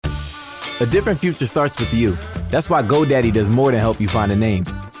A different future starts with you. That's why GoDaddy does more than help you find a name.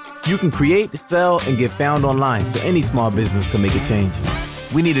 You can create, sell, and get found online so any small business can make a change.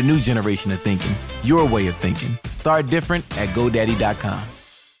 We need a new generation of thinking, your way of thinking. Start different at GoDaddy.com.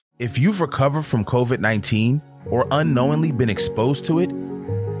 If you've recovered from COVID-19 or unknowingly been exposed to it,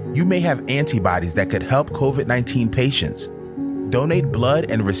 you may have antibodies that could help COVID-19 patients. Donate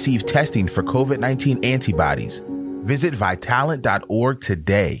blood and receive testing for COVID-19 antibodies. Visit Vitalant.org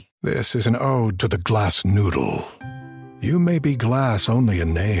today. This is an ode to the glass noodle. You may be glass only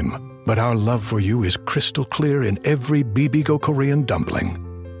in name, but our love for you is crystal clear in every Bibigo Korean dumpling.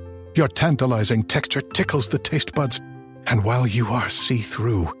 Your tantalizing texture tickles the taste buds, and while you are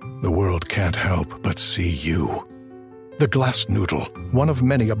see-through, the world can't help but see you. The glass noodle, one of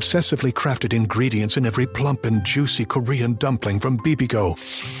many obsessively crafted ingredients in every plump and juicy Korean dumpling from Bibigo.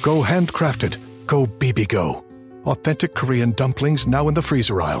 Go handcrafted, go Bibigo. Authentic Korean dumplings now in the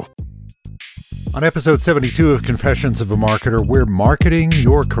freezer aisle. On episode 72 of Confessions of a Marketer, we're marketing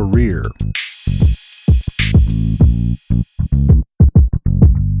your career.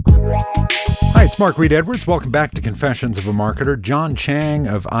 Hi, it's Mark Reed Edwards. Welcome back to Confessions of a Marketer. John Chang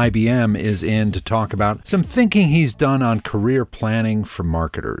of IBM is in to talk about some thinking he's done on career planning for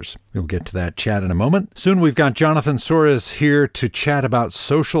marketers. We'll get to that chat in a moment. Soon we've got Jonathan Soares here to chat about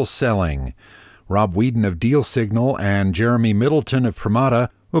social selling. Rob Whedon of Deal Signal and Jeremy Middleton of Pramada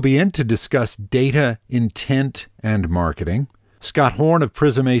will be in to discuss data, intent, and marketing. Scott Horn of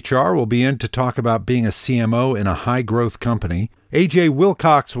Prism HR will be in to talk about being a CMO in a high-growth company. AJ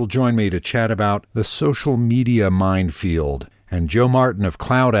Wilcox will join me to chat about the social media minefield. And Joe Martin of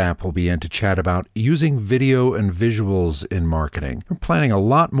Cloud App will be in to chat about using video and visuals in marketing. We're planning a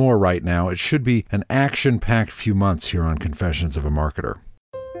lot more right now. It should be an action-packed few months here on Confessions of a Marketer.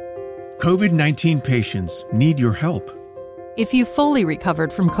 COVID-19 patients need your help. If you've fully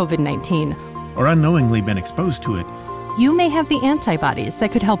recovered from COVID-19 or unknowingly been exposed to it, you may have the antibodies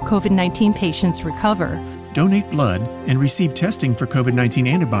that could help COVID-19 patients recover. Donate blood and receive testing for COVID-19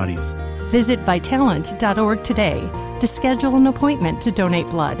 antibodies. Visit Vitalant.org today to schedule an appointment to donate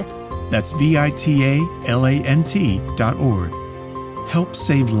blood. That's Vitalant.org. Help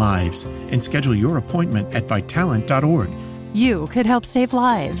save lives and schedule your appointment at Vitalant.org. You could help save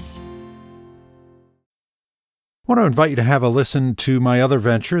lives. I want to invite you to have a listen to my other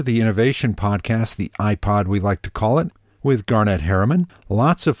venture, the Innovation Podcast, the iPod we like to call it, with Garnett Harriman.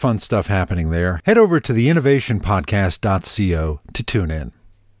 Lots of fun stuff happening there. Head over to theinnovationpodcast.co to tune in.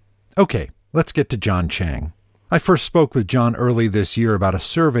 Okay, let's get to John Chang. I first spoke with John early this year about a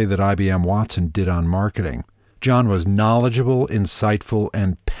survey that IBM Watson did on marketing. John was knowledgeable, insightful,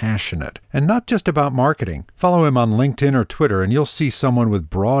 and passionate, and not just about marketing. Follow him on LinkedIn or Twitter, and you'll see someone with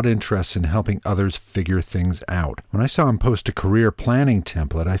broad interests in helping others figure things out. When I saw him post a career planning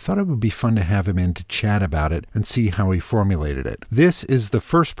template, I thought it would be fun to have him in to chat about it and see how he formulated it. This is the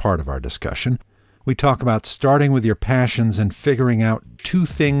first part of our discussion. We talk about starting with your passions and figuring out 2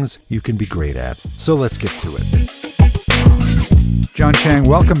 things you can be great at. So let's get to it. John Chang,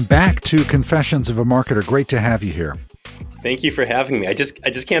 welcome back to Confessions of a Marketer. Great to have you here. Thank you for having me. I just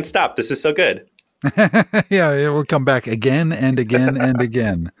can't stop. This is so good. Yeah, it will come back again and again and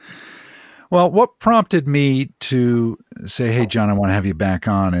again. Well, what prompted me to say, hey, John, I want to have you back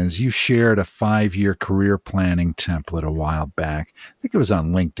on is you shared a 5-year career planning template a while back. I think it was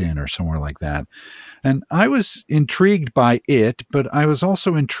on LinkedIn or somewhere like that. And I was intrigued by it, but I was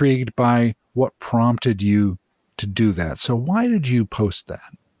also intrigued by what prompted you to do that. So why did you post that?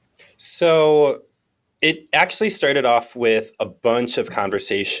 So it actually started off with a bunch of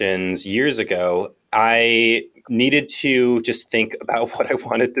conversations years ago. I needed to just think about what I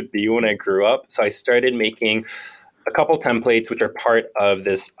wanted to be when I grew up. So I started making a couple templates, which are part of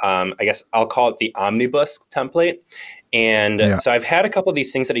this, I guess I'll call it the omnibus template. And so I've had a couple of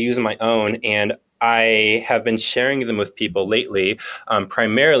these things that I use on my own, and I have been sharing them with people lately,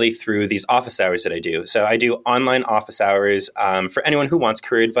 primarily through these office hours that I do. So I do online office hours for anyone who wants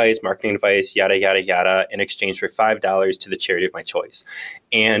career advice, marketing advice, yada, yada, yada, in exchange for $5 to the charity of my choice.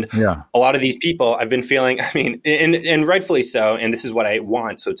 And a lot of these people, I've been feeling, I mean, and rightfully so, and this is what I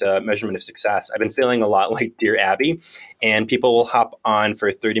want, so it's a measurement of success. I've been feeling a lot like Dear Abby, and people will hop on for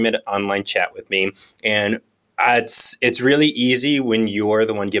a 30-minute online chat with me, and it's really easy when you're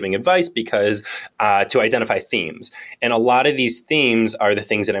the one giving advice because to identify themes. And a lot of these themes are the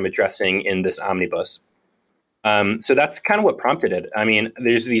things that I'm addressing in this omnibus. So that's kind of what prompted it. I mean,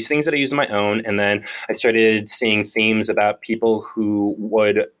 there's these things that I use on my own, and then I started seeing themes about people who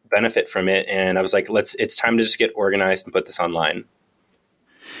would benefit from it. And I was like, it's time to just get organized and put this online.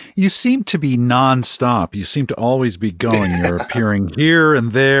 You seem to be nonstop. You seem to always be going. You're appearing here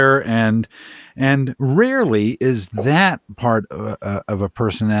and there, and rarely is that part of a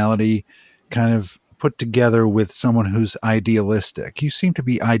personality kind of put together with someone who's idealistic. You seem to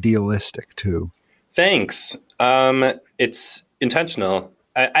be idealistic too. Thanks. It's intentional.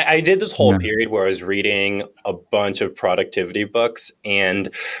 I did this whole period where I was reading a bunch of productivity books, and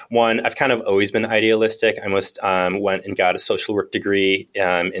I've kind of always been idealistic. I almost went and got a social work degree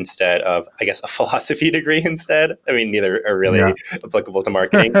instead of, I guess, a philosophy degree instead. I mean, neither are really applicable to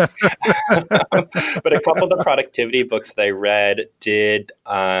marketing. But a couple of the productivity books that I read did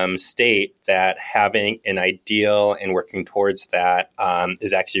state that having an ideal and working towards that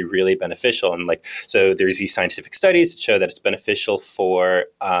is actually really beneficial. And so there's these scientific studies that show that it's beneficial for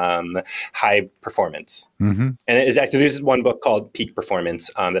high performance. Mm-hmm. And it is actually, there's one book called Peak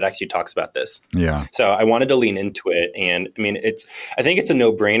Performance that actually talks about this. Yeah. So I wanted to lean into it. And I mean, I think it's a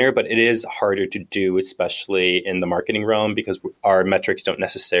no-brainer, but it is harder to do, especially in the marketing realm, because our metrics don't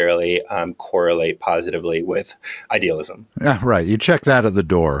necessarily correlate positively with idealism. Yeah, right. You check that at the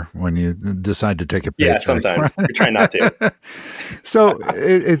door when you decide to take a paycheck. Yeah, sometimes. We try not to. So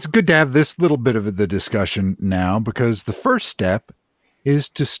it's good to have this little bit of the discussion now, because the first step is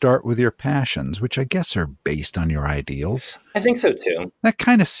to start with your passions, which I guess are based on your ideals. I think so too. That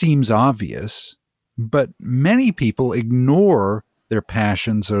kind of seems obvious, but many people ignore their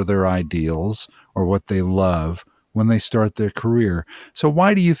passions or their ideals or what they love when they start their career. So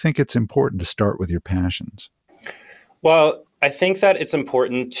why do you think it's important to start with your passions? Well, I think that it's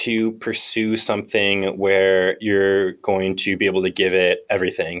important to pursue something where you're going to be able to give it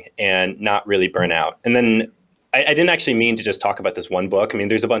everything and not really burn out. And then I didn't actually mean to just talk about this one book. I mean,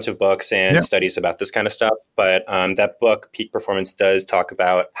 there's a bunch of books and studies about this kind of stuff, but that book, Peak Performance, does talk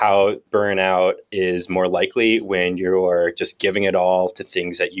about how burnout is more likely when you're just giving it all to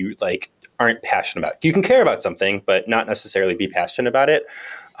things that you aren't passionate about. You can care about something, but not necessarily be passionate about it.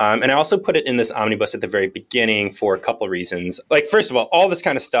 And I also put it in this omnibus at the very beginning for a couple of reasons. First of all this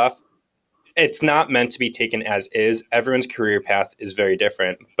kind of stuff, it's not meant to be taken as is. Everyone's career path is very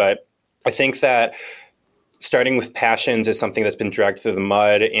different, but I think that starting with passions is something that's been dragged through the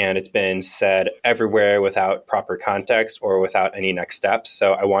mud, and it's been said everywhere without proper context or without any next steps.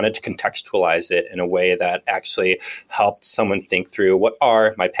 So I wanted to contextualize it in a way that actually helped someone think through what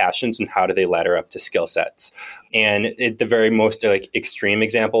are my passions and how do they ladder up to skill sets. And the very most extreme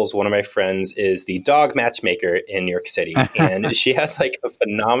examples, one of my friends is the dog matchmaker in New York City. And she has a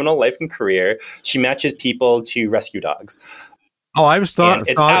phenomenal life and career. She matches people to rescue dogs. Oh, I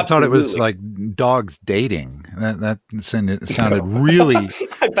thought it was like dogs dating. That sounded really.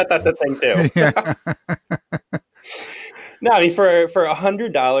 I bet that's a thing too. Yeah. No, I mean for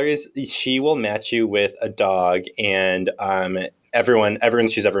 $100, she will match you with a dog, and everyone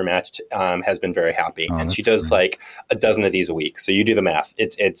she's ever matched has been very happy. And she does a dozen of these a week. So you do the math.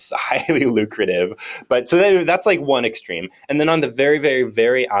 It's highly lucrative. But so that's one extreme. And then on the very, very,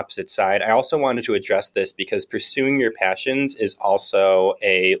 very opposite side, I also wanted to address this because pursuing your passions is also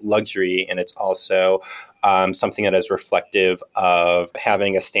a luxury, and it's also something that is reflective of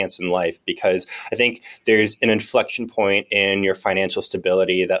having a stance in life, because I think there's an inflection point in your financial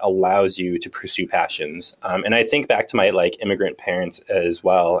stability that allows you to pursue passions. And I think back to my immigrant parents as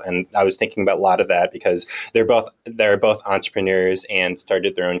well. And I was thinking about a lot of that because they're both entrepreneurs and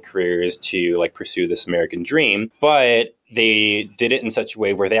started their own careers to pursue this American dream. But they did it in such a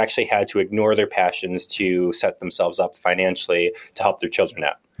way where they actually had to ignore their passions to set themselves up financially to help their children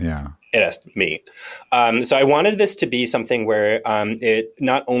out. Yeah. It asked me. So I wanted this to be something where it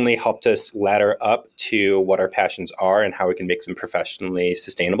not only helped us ladder up to what our passions are and how we can make them professionally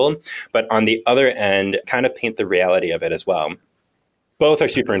sustainable, but on the other end, kind of paint the reality of it as well. Both are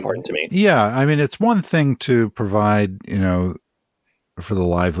super important to me. Yeah. I mean, it's one thing to provide, for the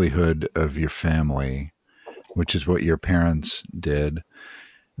livelihood of your family, which is what your parents did.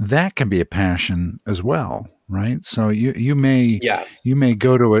 That can be a passion as well, right? So you may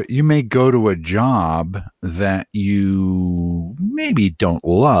go to a job that you maybe don't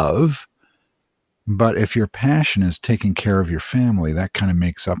love, but if your passion is taking care of your family, that kind of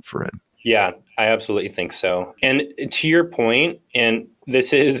makes up for it. Yeah, I absolutely think so. And to your point, and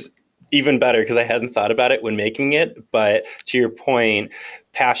this is even better because I hadn't thought about it when making it, but to your point,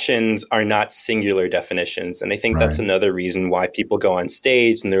 passions are not singular definitions. And I think that's another reason why people go on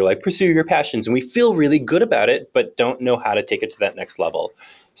stage and they're like, pursue your passions. And we feel really good about it, but don't know how to take it to that next level.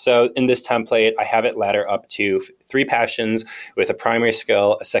 So in this template, I have it ladder up to 3 passions with a primary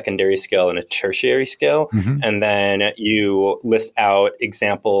skill, a secondary skill, and a tertiary skill. Mm-hmm. And then you list out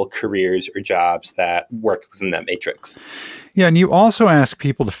example careers or jobs that work within that matrix. Yeah, and you also ask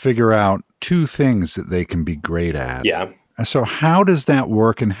people to figure out 2 things that they can be great at. Yeah. So how does that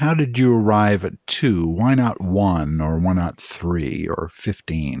work, and how did you arrive at 2? Why not 1, or why not 3 or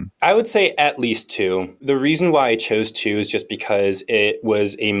 15? I would say at least 2. The reason why I chose 2 is just because it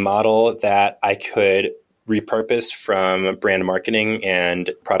was a model that I could repurpose from brand marketing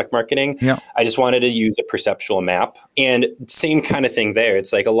and product marketing. Yeah. I just wanted to use a perceptual map. And same kind of thing there.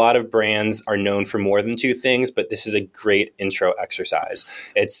 It's like a lot of brands are known for more than 2 things, but this is a great intro exercise.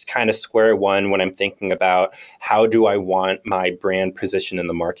 It's kind of square one when I'm thinking about how do I want my brand position in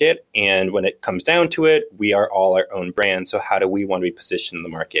the market? And when it comes down to it, we are all our own brand. So how do we want to be positioned in the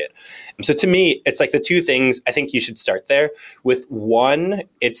market? And so to me, it's like the 2 things, I think you should start there. With 1,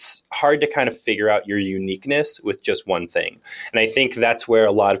 it's hard to kind of figure out your uniqueness with just 1 thing. And I think that's where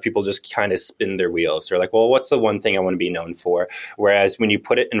a lot of people just kind of spin their wheels. They're like, well, what's the 1 thing I want to be known for? Whereas when you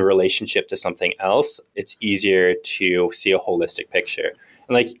put it in relationship to something else, it's easier to see a holistic picture.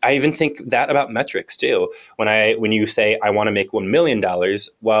 And like, I even think that about metrics too. When you say, I want to make $1 million,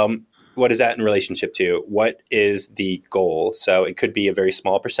 well, what is that in relationship to? What is the goal? So it could be a very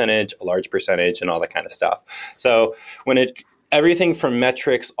small percentage, a large percentage, and all that kind of stuff. So everything from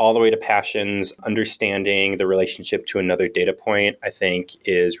metrics all the way to passions, understanding the relationship to another data point, I think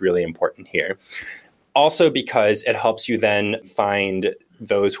is really important here. Also because it helps you then find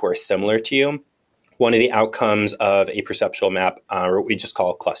those who are similar to you. One of the outcomes of a perceptual map are what we just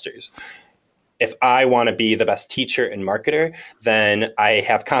call clusters. If I want to be the best teacher and marketer, then I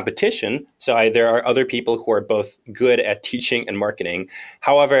have competition. So there are other people who are both good at teaching and marketing.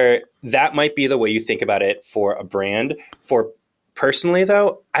 However, that might be the way you think about it for a brand. For personally,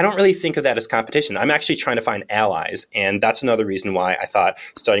 though, I don't really think of that as competition. I'm actually trying to find allies. And that's another reason why I thought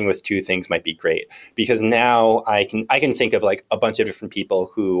starting with 2 things might be great. Because now I can think of like a bunch of different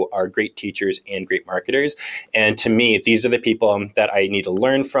people who are great teachers and great marketers. And to me, these are the people that I need to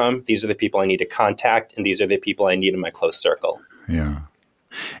learn from. These are the people I need to contact. And these are the people I need in my close circle. Yeah.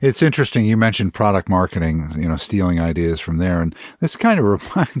 It's interesting. You mentioned product marketing, stealing ideas from there. And this kind of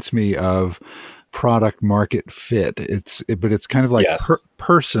reminds me of product market fit. But it's kind of like yes.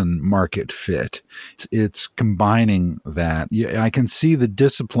 Person market fit. It's combining that. I can see the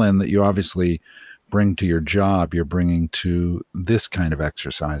discipline that you obviously bring to your job, you're bringing to this kind of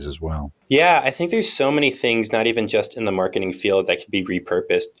exercise as well. Yeah, I think there's so many things, not even just in the marketing field, that could be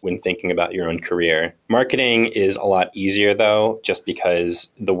repurposed when thinking about your own career. Marketing is a lot easier, though, just because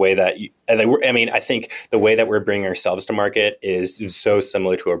the way that I think the way that we're bringing ourselves to market is so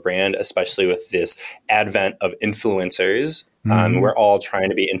similar to a brand, especially with this advent of influencers. We're all trying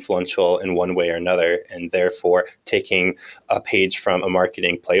to be influential in one way or another, and therefore taking a page from a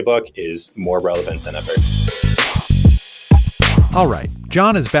marketing playbook is more relevant than ever. All right,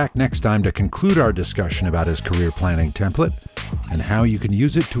 John is back next time to conclude our discussion about his career planning template and how you can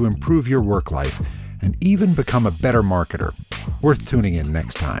use it to improve your work life and even become a better marketer. Worth tuning in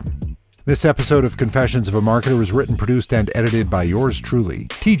next time. This episode of Confessions of a Marketer was written, produced, and edited by yours truly.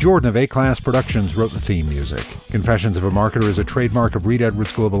 T. Jordan of A-Class Productions wrote the theme music. Confessions of a Marketer is a trademark of Reed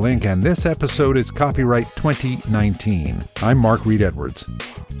Edwards Global Inc., and this episode is copyright 2019. I'm Mark Reed Edwards.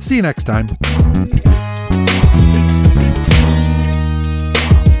 See you next time.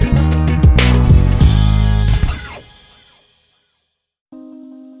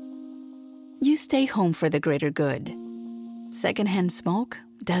 You stay home for the greater good. Secondhand smoke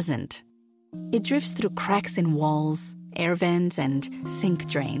doesn't. It drifts through cracks in walls, air vents, and sink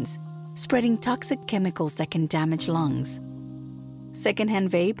drains, spreading toxic chemicals that can damage lungs.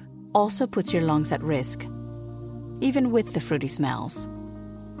 Secondhand vape also puts your lungs at risk, even with the fruity smells.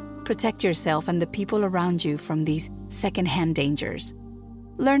 Protect yourself and the people around you from these secondhand dangers.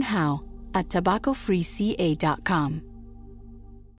 Learn how at tobaccofreeca.com.